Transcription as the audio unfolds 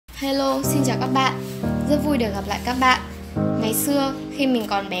Hello, xin chào các bạn. Rất vui được gặp lại các bạn. Ngày xưa, khi mình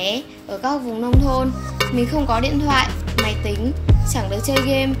còn bé, ở các vùng nông thôn, mình không có điện thoại, máy tính, chẳng được chơi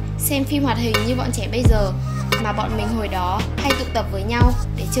game, xem phim hoạt hình như bọn trẻ bây giờ. Mà bọn mình hồi đó hay tụ tập với nhau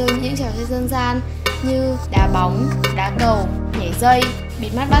để chơi những trò chơi dân gian như đá bóng, đá cầu, nhảy dây, bịt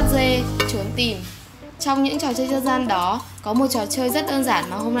mắt bắt dê, trốn tìm. Trong những trò chơi dân gian đó, có một trò chơi rất đơn giản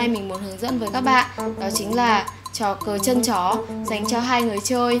mà hôm nay mình muốn hướng dẫn với các bạn. Đó chính là trò cờ chân chó dành cho 2 người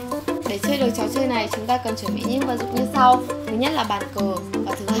chơi. Để chơi được trò chơi này, chúng ta cần chuẩn bị những vật dụng như sau. Thứ nhất là bàn cờ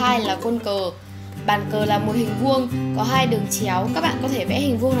và thứ hai là quân cờ. Bàn cờ là một hình vuông có 2 đường chéo. Các bạn có thể vẽ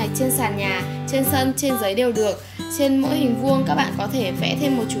hình vuông này trên sàn nhà, trên sân, trên giấy đều được. Trên mỗi hình vuông các bạn có thể vẽ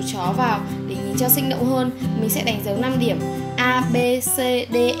thêm một chú chó vào để nhìn cho sinh động hơn. Mình sẽ đánh dấu 5 điểm A, B, C,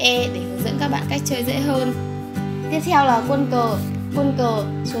 D, E để hướng dẫn các bạn cách chơi dễ hơn. Tiếp theo là quân cờ. Quân cờ,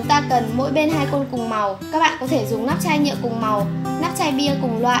 chúng ta cần mỗi bên 2 quân cùng màu. Các bạn có thể dùng nắp chai nhựa cùng màu, nắp chai bia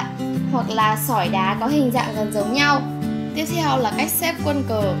cùng loại, hoặc là sỏi đá có hình dạng gần giống nhau. Tiếp theo là cách xếp quân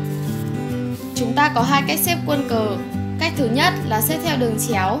cờ. Chúng ta có 2 cách xếp quân cờ. Cách thứ nhất là xếp theo đường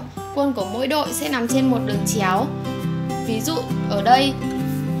chéo. Quân của mỗi đội sẽ nằm trên một đường chéo. Ví dụ ở đây,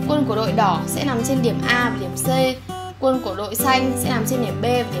 quân của đội đỏ sẽ nằm trên điểm A và điểm C, quân của đội xanh sẽ nằm trên điểm B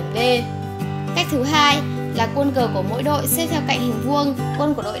và điểm D. Cách thứ hai là quân cờ của mỗi đội xếp theo cạnh hình vuông.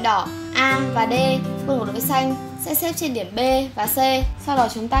 Quân của đội đỏ A và D, quân của đội xanh sẽ xếp trên điểm B và C. Sau đó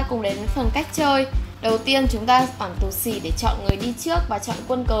chúng ta cùng đến với phần cách chơi. Đầu tiên chúng ta oản tù xì để chọn người đi trước và chọn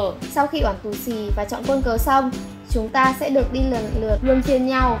quân cờ. Sau khi oản tù xì và chọn quân cờ xong, chúng ta sẽ được đi lần lượt luân phiên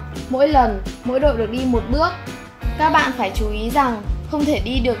nhau. Mỗi lần, mỗi đội được đi một bước. Các bạn phải chú ý rằng không thể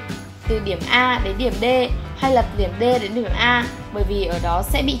đi được từ điểm A đến điểm D hay là từ điểm D đến điểm A, bởi vì ở đó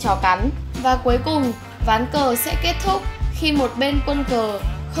sẽ bị chó cắn. Và cuối cùng, ván cờ sẽ kết thúc khi một bên quân cờ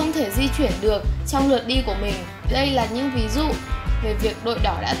không thể di chuyển được trong lượt đi của mình. Đây là những ví dụ về việc đội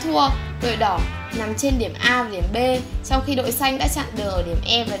đỏ đã thua. Đội đỏ nằm trên điểm A và điểm B, trong khi đội xanh đã chặn đường ở điểm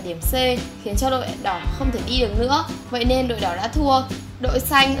E và điểm C, khiến cho đội đỏ không thể đi được nữa. Vậy nên đội đỏ đã thua. Đội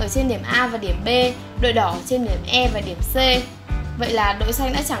xanh ở trên điểm A và điểm B, đội đỏ ở trên điểm E và điểm C. Vậy là đội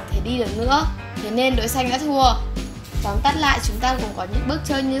xanh đã chẳng thể đi được nữa, thế nên đội xanh đã thua. Tóm tắt lại, chúng ta gồm có những bước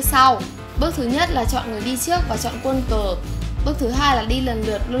chơi như sau. Bước thứ nhất là chọn người đi trước và chọn quân cờ. Bước thứ hai là đi lần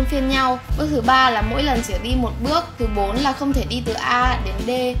lượt luân phiên nhau. Bước thứ ba là mỗi lần chỉ đi một bước. Thứ 4 là không thể đi từ A đến D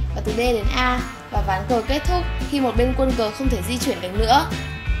và từ D đến A. Và ván cờ kết thúc khi một bên quân cờ không thể di chuyển được nữa.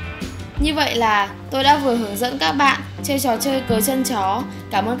 Như vậy là tôi đã vừa hướng dẫn các bạn chơi trò chơi cờ chân chó.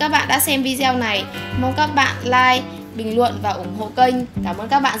 Cảm ơn các bạn đã xem video này. Mong các bạn like, bình luận và ủng hộ kênh. Cảm ơn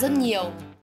các bạn rất nhiều.